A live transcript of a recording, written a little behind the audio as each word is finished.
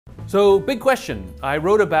So, big question. I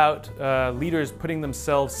wrote about leaders putting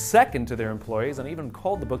themselves second to their employees, and I even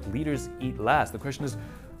called the book Leaders Eat Last. The question is,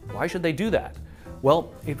 why should they do that?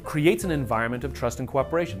 Well, it creates an environment of trust and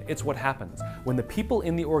cooperation. It's what happens. When the people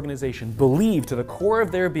in the organization believe to the core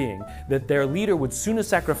of their being that their leader would sooner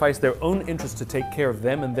sacrifice their own interests to take care of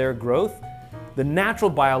them and their growth, the natural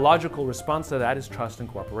biological response to that is trust and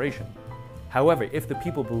cooperation. However, if the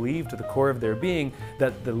people believe to the core of their being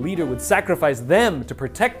that the leader would sacrifice them to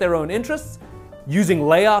protect their own interests, using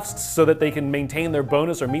layoffs so that they can maintain their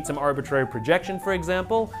bonus or meet some arbitrary projection, for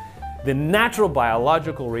example, the natural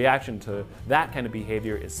biological reaction to that kind of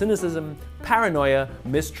behavior is cynicism, paranoia,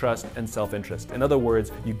 mistrust, and self-interest. In other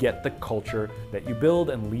words, you get the culture that you build,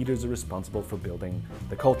 and leaders are responsible for building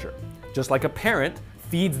the culture. Just like a parent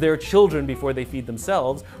feeds their children before they feed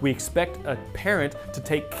themselves, we expect a parent to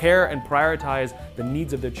take care and prioritize the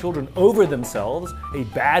needs of their children over themselves. A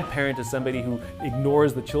bad parent is somebody who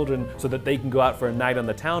ignores the children so that they can go out for a night on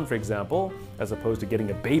the town, for example, as opposed to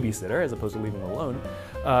getting a babysitter, as opposed to leaving them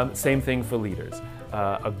alone. Same thing for leaders.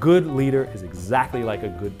 A good leader is exactly like a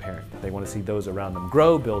good parent. They want to see those around them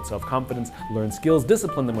grow, build self-confidence, learn skills,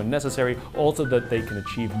 discipline them when necessary, also that they can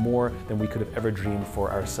achieve more than we could have ever dreamed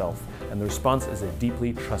for ourselves. And the response is a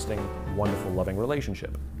deeply trusting, wonderful, loving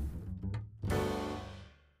relationship.